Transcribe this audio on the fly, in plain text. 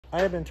I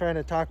have been trying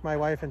to talk my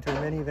wife into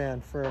a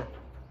minivan for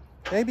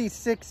maybe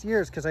 6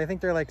 years because I think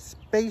they're like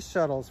space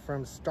shuttles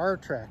from Star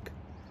Trek.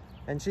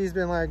 And she's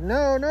been like,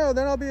 no,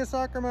 then I'll be a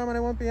soccer mom and I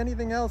won't be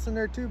anything else and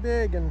they're too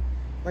big. And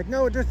like,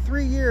 no, just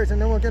 3 years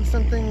and then we'll get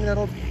something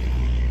that'll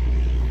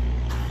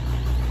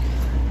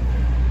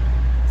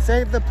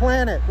save the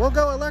planet. We'll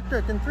go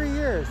electric in 3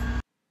 years.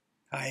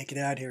 Hi,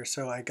 Dad here.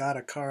 So I got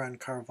a car on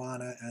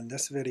Carvana and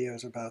this video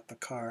is about the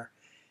car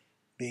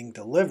being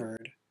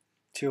delivered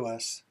to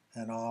us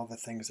and all the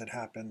things that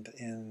happened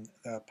in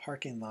the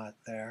parking lot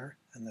there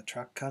and the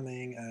truck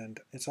coming,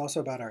 and it's also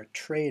about our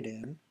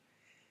trade-in.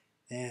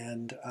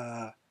 And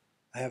I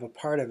have a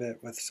part of it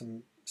with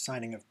some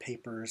signing of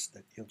papers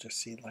that you'll just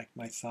see like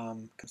my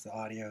thumb because the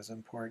audio is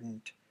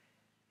important.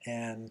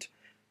 And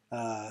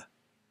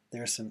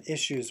there's some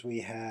issues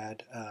we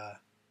had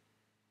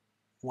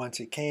once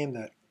it came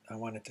that I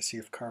wanted to see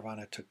if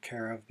Carvana took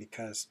care of,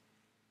 because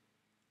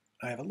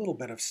I have a little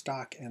bit of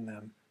stock in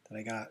them that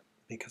I got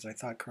because I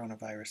thought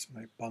coronavirus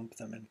might bump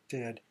them, and it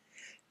did.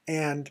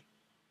 And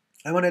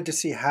I wanted to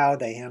see how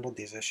they handled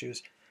these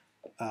issues.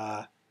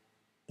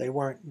 They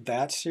weren't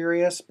that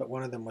serious, but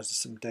one of them was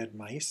some dead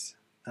mice.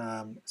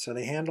 So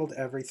they handled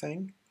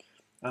everything.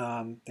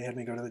 They had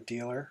me go to the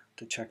dealer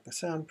to check the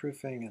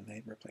soundproofing, and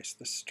they replaced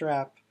the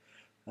strap.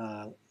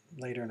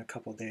 Later in a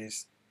couple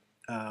days,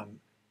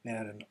 they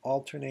had an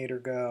alternator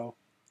go,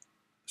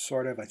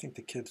 sort of. I think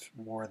the kids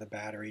wore the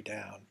battery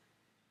down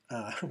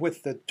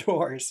with the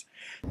doors.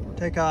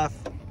 Take off.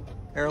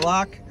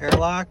 Airlock,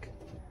 airlock.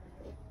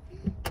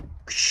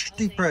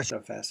 Deep pressure. So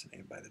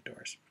fascinated by the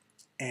doors.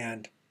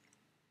 And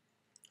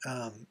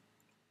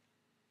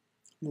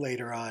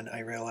later on, I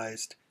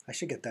realized I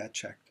should get that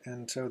checked.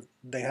 And so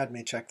they had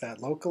me check that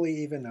locally,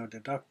 even no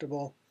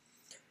deductible,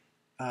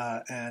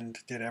 and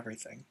did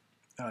everything,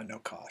 no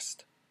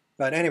cost.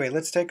 But anyway,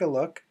 let's take a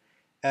look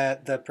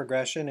at the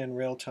progression in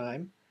real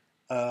time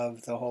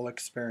of the whole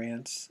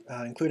experience,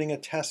 including a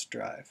test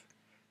drive.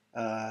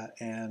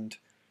 And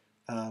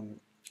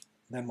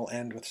then we'll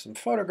end with some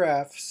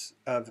photographs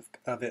of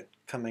it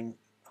coming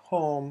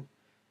home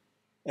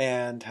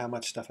and how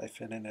much stuff I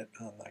fit in it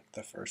on like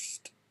the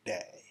first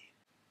day.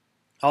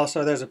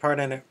 Also, there's a part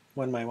in it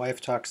when my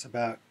wife talks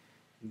about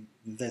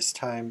this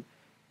time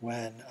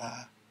when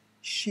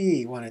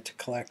she wanted to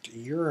collect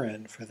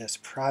urine for this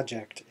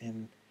project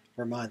in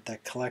Vermont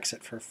that collects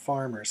it for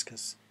farmers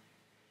because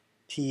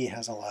pee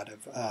has a lot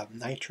of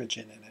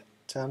nitrogen in it.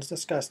 Sounds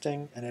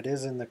disgusting, and it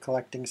is in the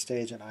collecting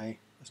stage, and it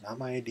was not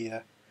my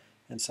idea,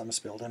 and some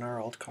spilled in our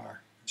old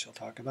car, and she'll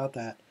talk about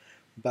that.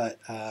 But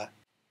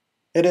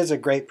it is a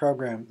great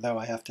program, though,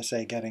 I have to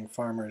say, getting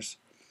farmers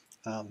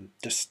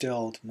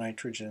distilled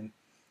nitrogen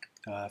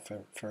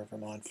for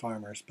Vermont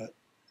farmers, but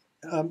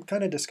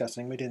kind of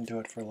disgusting. We didn't do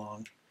it for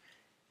long,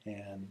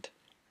 and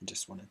I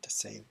just wanted to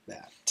say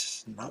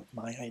that. Not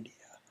my idea.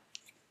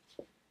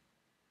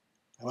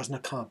 I was an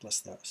accomplice,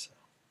 though, so.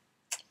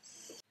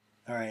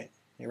 All right,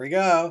 here we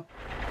go.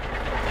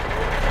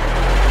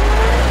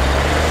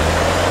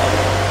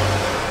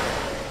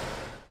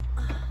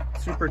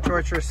 Super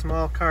torture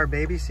small car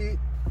baby seat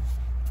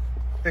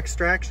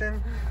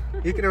extraction.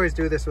 You can always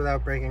do this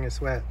without breaking a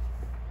sweat.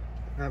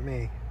 Not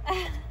me. We're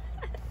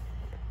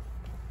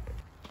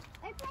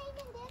playing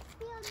in this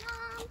field,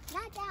 Mom.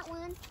 Not that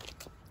one.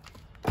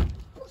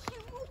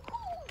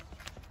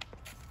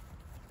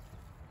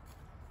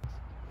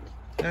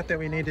 Not that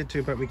we needed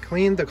to, but we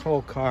cleaned the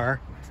whole car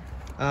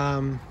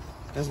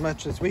as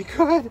much as we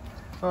could.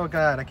 Oh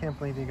God, I can't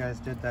believe you guys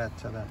did that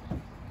to the...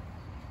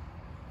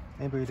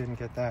 Maybe we didn't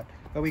get that.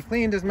 But we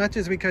cleaned as much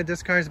as we could.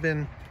 This car's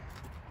been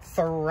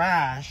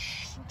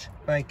thrashed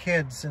by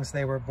kids since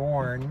they were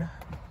born.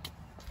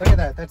 Look at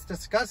that, that's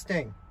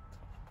disgusting.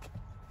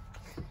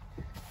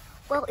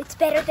 Well, it's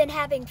better than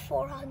having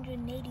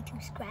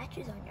 482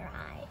 scratches on your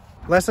eye.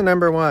 Lesson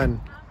number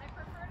 1.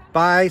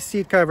 Buy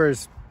seat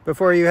covers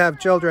before you have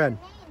children.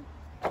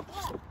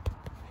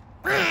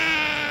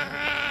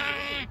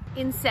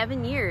 In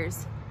 7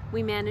 years,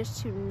 we managed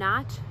to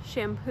not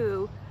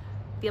shampoo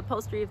the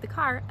upholstery of the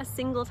car a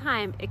single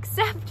time,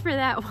 except for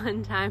that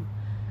one time.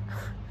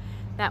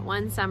 That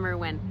one summer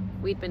when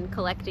we'd been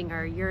collecting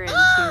our urine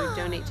to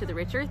donate to the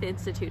Rich Earth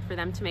Institute for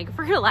them to make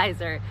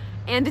fertilizer,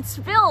 and it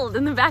spilled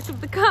in the back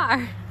of the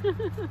car.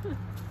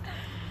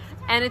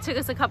 And it took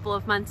us a couple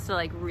of months to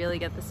like really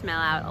get the smell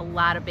out. A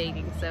lot of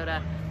baking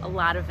soda, a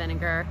lot of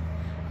vinegar,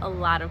 a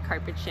lot of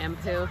carpet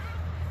shampoo.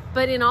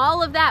 But in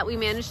all of that, we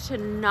managed to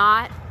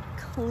not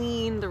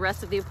clean the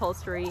rest of the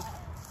upholstery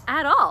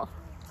at all.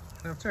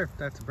 I'm sure if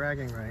that's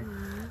bragging right.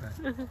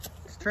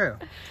 It's true.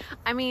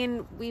 I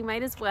mean, we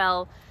might as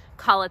well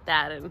call it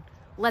that and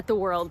let the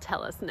world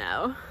tell us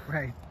no.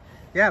 Right.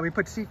 Yeah, we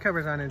put seat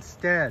covers on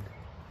instead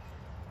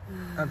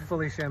of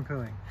fully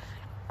shampooing.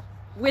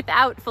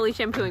 Without fully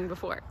shampooing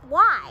before.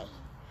 Why?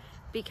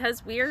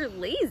 Because we're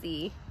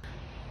lazy.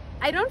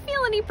 I don't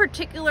feel any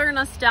particular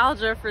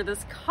nostalgia for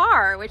this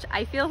car, which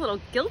I feel a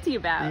little guilty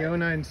about. The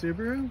 09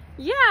 Subaru?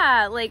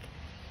 Yeah, like,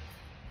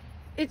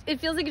 it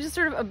feels like it just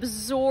sort of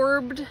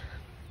absorbed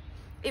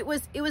it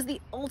was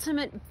the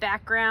ultimate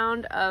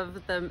background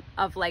of the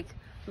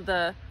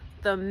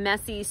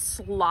messy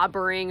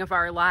slobbering of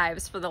our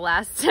lives for the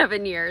last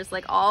 7 years.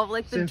 Like all of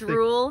like the Since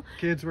drool.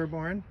 The kids were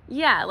born?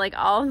 Yeah, like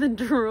all the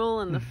drool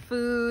and the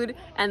food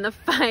and the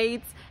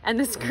fights and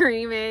the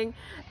screaming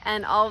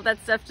and all of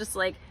that stuff just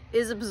like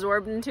is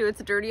absorbed into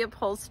its dirty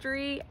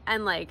upholstery,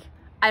 and like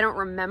I don't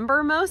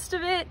remember most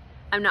of it.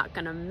 I'm not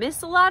gonna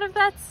miss a lot of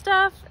that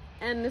stuff,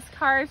 and this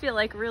car I feel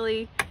like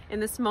really in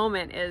this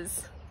moment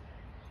is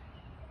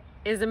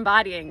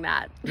embodying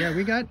that. Yeah,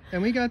 we got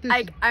this.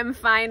 I'm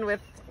fine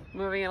with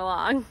moving it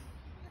along.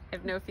 I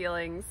have no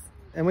feelings.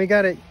 And we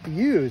got it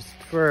used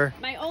for...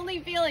 My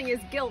only feeling is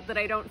guilt that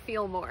I don't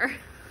feel more.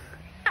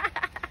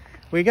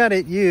 We got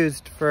it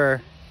used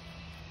for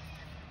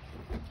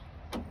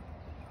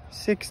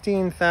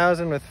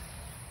 16,000 with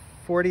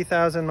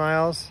 40,000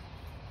 miles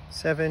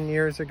 7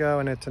 years ago,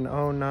 and it's an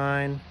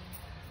 09.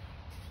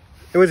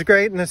 It was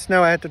great in the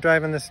snow. I had to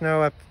drive in the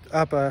snow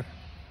up a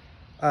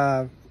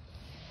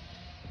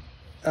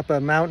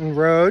mountain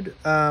road.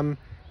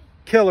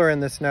 Killer in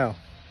the snow.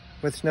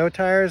 With snow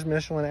tires,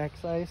 Michelin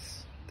X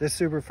Ice, this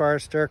Super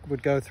Forester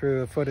would go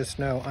through a foot of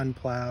snow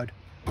unplowed.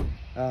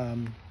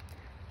 And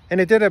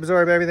it did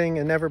absorb everything.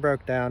 It never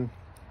broke down.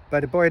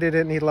 But boy, did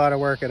it need a lot of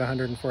work at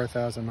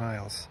 104,000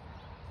 miles.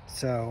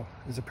 So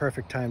it was a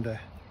perfect time to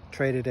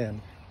trade it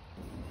in.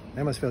 I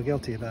almost feel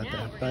guilty about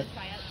that, but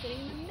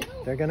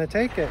they're going to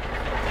take it.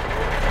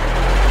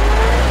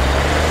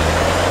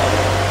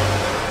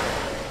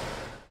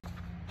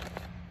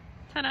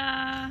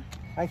 Ta-da!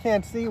 I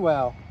can't see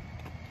well.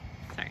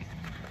 Sorry.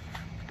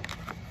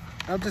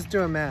 I'll just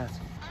do a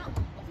mask.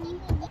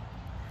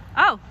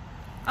 Oh!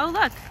 Oh,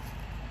 look!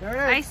 There it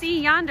is. I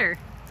see yonder.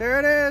 There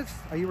it is.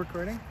 Are you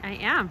recording? I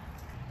am.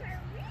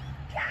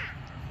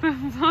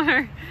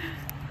 Before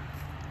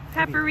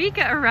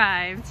Paprika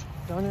arrived.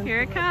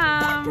 Here it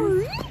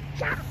comes.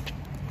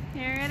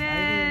 Here it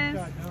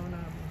is.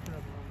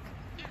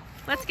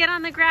 Let's get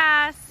on the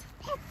grass.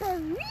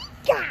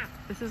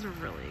 This is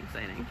really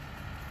exciting.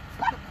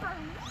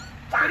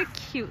 What a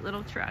cute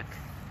little truck.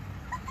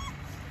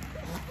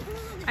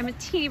 I'm a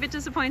teeny bit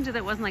disappointed that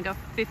it wasn't like a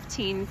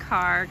 15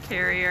 car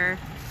carrier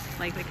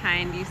like the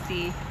kind you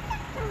see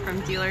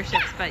from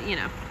dealerships, but you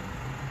know,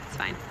 it's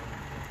fine.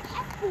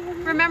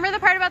 Remember the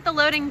part about the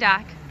loading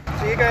dock.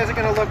 So you guys are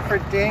going to look for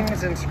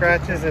dings and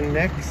scratches and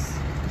nicks.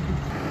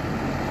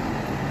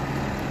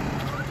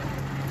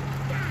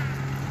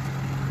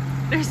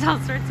 There's all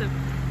sorts of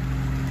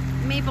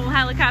maple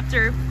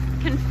helicopter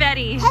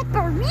confetti.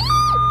 Paprika!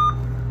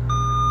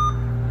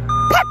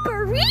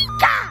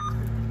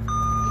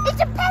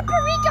 It's a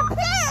paprika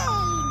plane!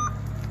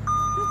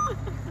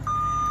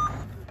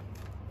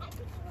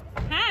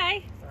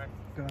 Hi.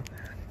 Go up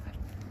there.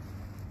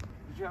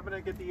 Did you happen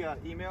to get the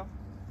email?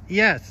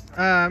 Yes.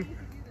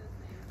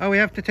 Oh, we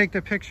have to take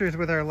the pictures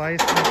with our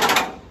license.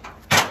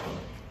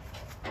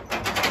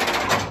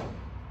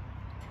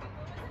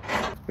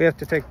 We have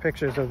to take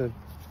pictures of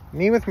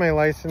me with my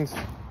license,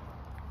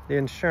 the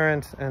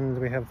insurance, and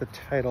we have the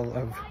title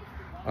of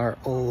our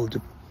old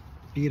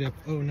beat up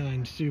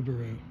 09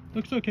 Subaru.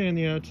 Looks okay on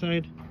the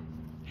outside.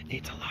 It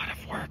needs a lot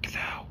of work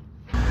though.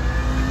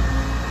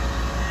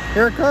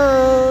 Here it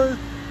goes!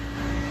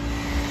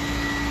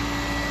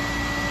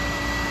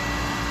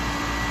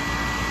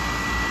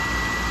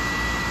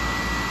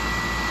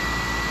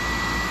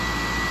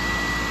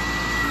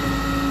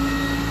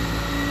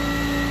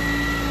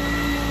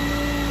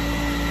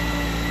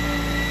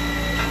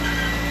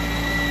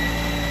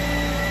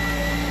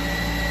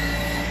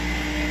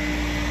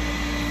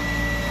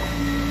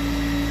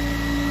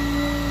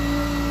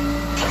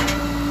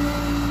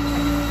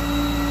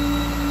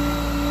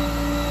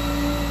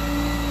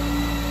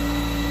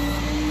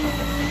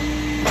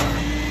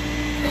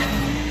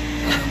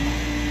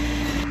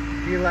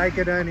 You like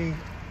it, honey?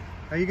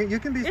 You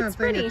can be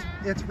something. Pretty.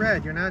 It's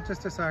red. You're not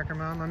just a soccer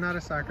mom. I'm not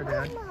a soccer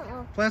dad.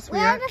 No. Plus,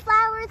 Where are the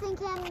flowers and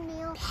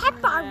chamomile?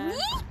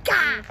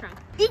 Paprika!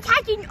 It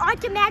has an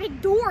automatic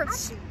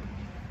doors.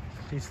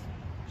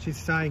 She's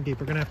sighing deep.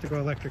 We're gonna have to go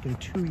electric in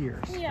 2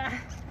 years. Yeah,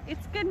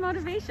 it's good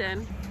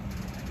motivation.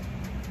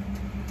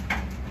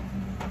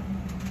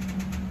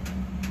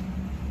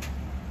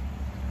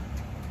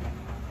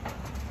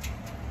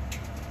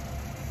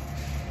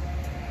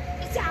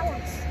 It's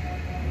ours.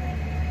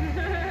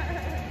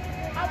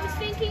 I was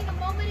thinking the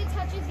moment it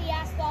touches the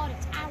asphalt,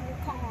 it's our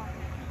car.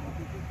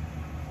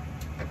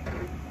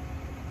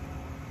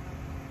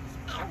 It's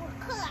our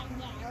car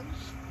now.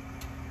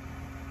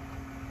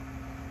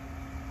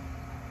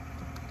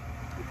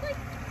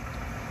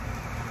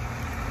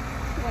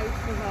 Twice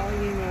the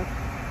volume of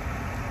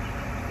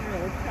your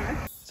old car.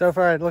 So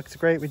far, it looks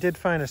great. We did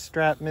find a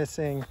strap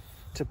missing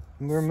to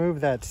remove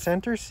that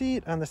center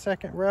seat on the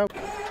second row.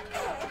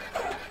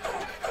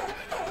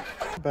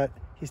 But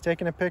he's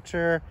taking a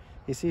picture.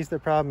 He sees the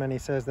problem and he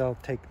says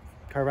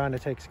Carvana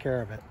takes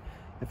care of it.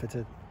 If it's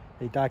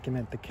they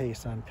document the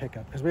case on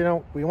pickup, because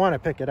we want to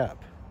pick it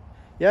up.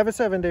 You have a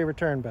 7-day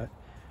return, but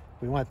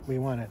we want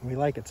it and we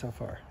like it so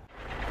far.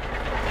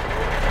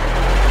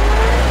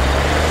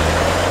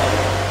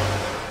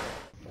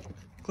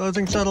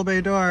 Closing shuttle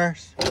bay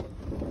doors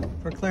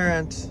for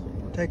clearance.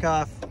 Take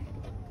off.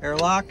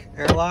 Airlock,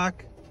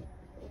 airlock.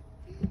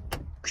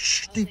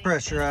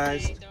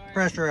 Depressurized,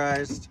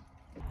 pressurized.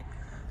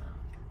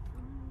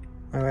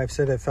 My wife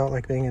said it felt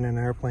like being in an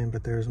airplane,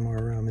 but there's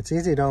more room. It's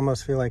easy to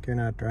almost feel like you're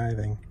not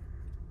driving,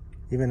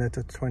 even at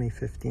the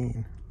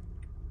 2015.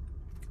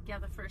 Yeah,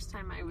 the first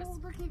time I was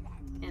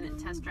in it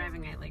test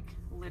driving, I like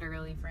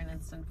literally for an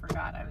instant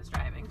forgot I was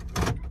driving.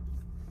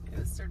 It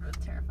was sort of a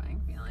terrifying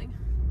feeling.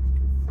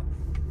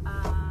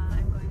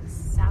 I'm going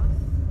south.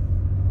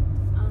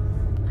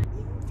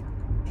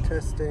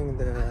 Testing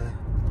the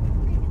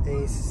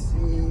AC.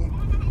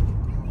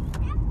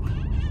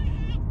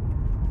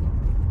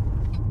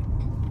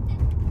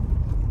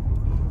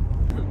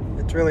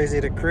 It's real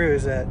easy to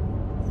cruise at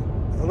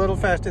a little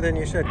faster than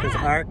you should because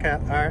our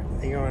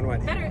you going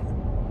what?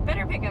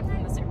 Better pickup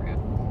than the Subaru.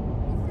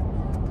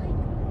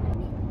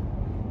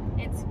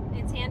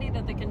 It's handy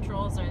that the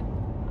controls are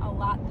a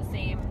lot the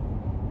same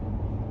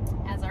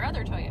as our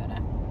other Toyota.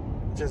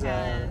 Which is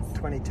a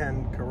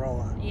 2010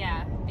 Corolla.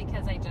 Yeah,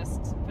 because I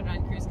just put it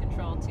on cruise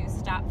control to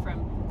stop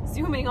from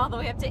zooming all the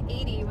way up to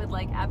 80 with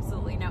like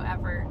absolutely no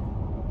effort.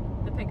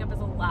 The pickup is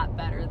a lot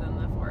better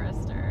than the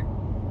Forester,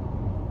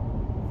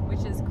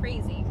 which is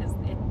crazy because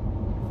it,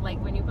 like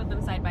when you put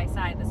them side by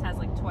side, this has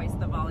like twice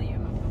the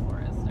volume of the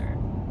Forester.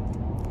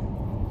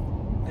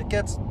 It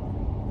gets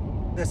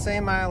the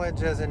same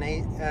mileage as a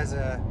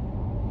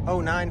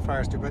 09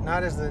 Forester, but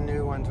not as the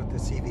new ones with the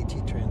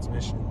CVT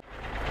transmission.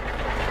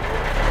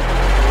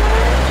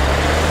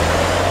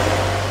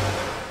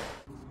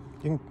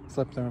 You can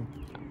flip through them.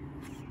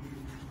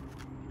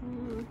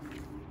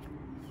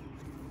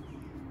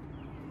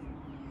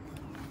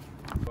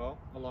 Well,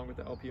 along with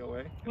the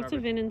LPOA. What's a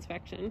VIN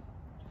inspection?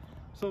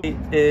 So it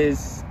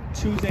is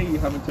Tuesday, you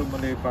have until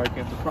Monday at 5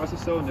 p.m. to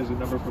process so, and there's a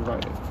number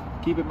provided.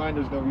 Keep in mind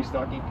there's no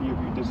restocking fee if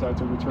you decide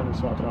to return or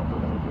swap it out for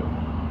another vehicle.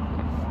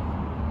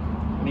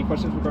 Any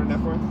questions regarding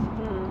that form?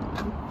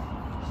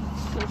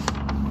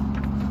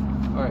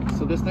 Alright,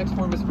 so this next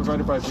form is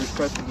provided by Bruce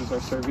Quest, which is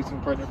our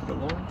servicing partner for the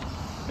loan.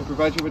 It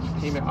provides you with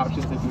payment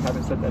options if you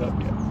haven't set that up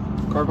yet.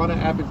 Carvana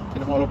app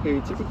and auto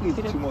pay typically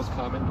the two most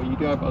common, but you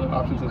do have other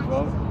options as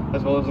well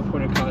as a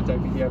point of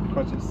contact if you have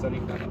questions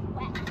setting that up.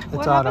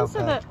 It's auto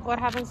pay. What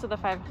happens to the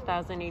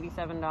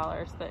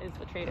 $5,087 that is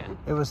the trade-in?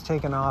 It was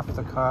taken off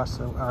the cost,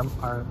 so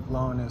our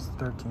loan is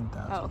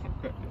 $13,000. Oh, okay.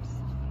 Correct, yes.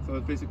 So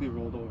it's basically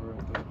rolled over.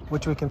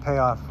 Which we can pay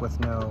off with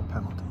no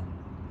penalty.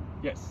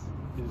 Yes.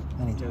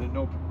 Anytime. Yeah,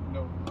 no.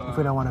 If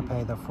we don't want to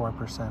pay the 4%,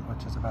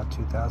 which is about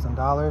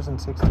 $2,000 in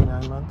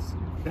 69 months.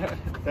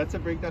 That's a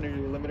breakdown of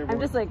your limiter warranty. I'm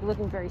just like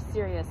looking very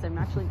serious. I'm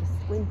actually just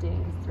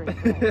squinting. It's very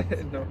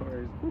close. No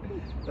worries.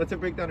 That's a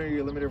breakdown of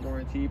your limited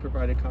warranty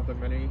provided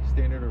complimentary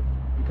standard or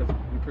because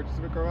we purchased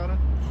it with Carvana.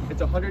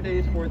 It's 100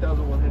 days,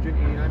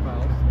 4,189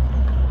 miles.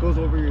 Goes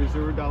over your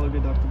 $0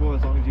 deductible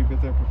as long as you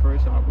visit a preferred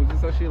shop, which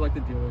is actually like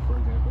the dealer, for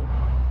example,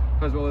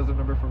 as well as a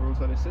number for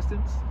roadside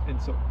assistance and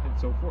so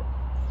forth.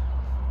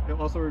 It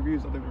also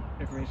reviews other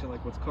information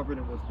like what's covered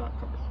and what's not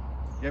covered.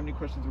 You have any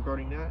questions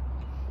regarding that?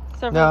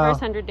 So for the first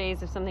 100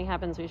 days, if something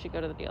happens, we should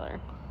go to the dealer.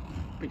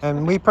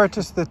 And we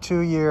purchased the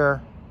 2-year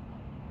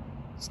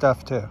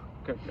stuff too.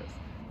 Okay, yes.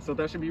 So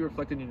that should be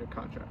reflected in your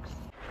contracts.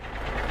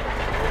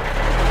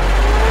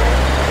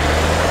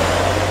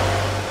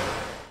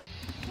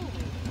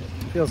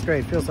 Feels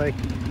great. Feels like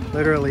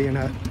literally you're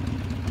not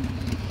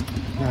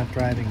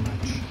driving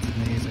much. It's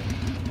amazing.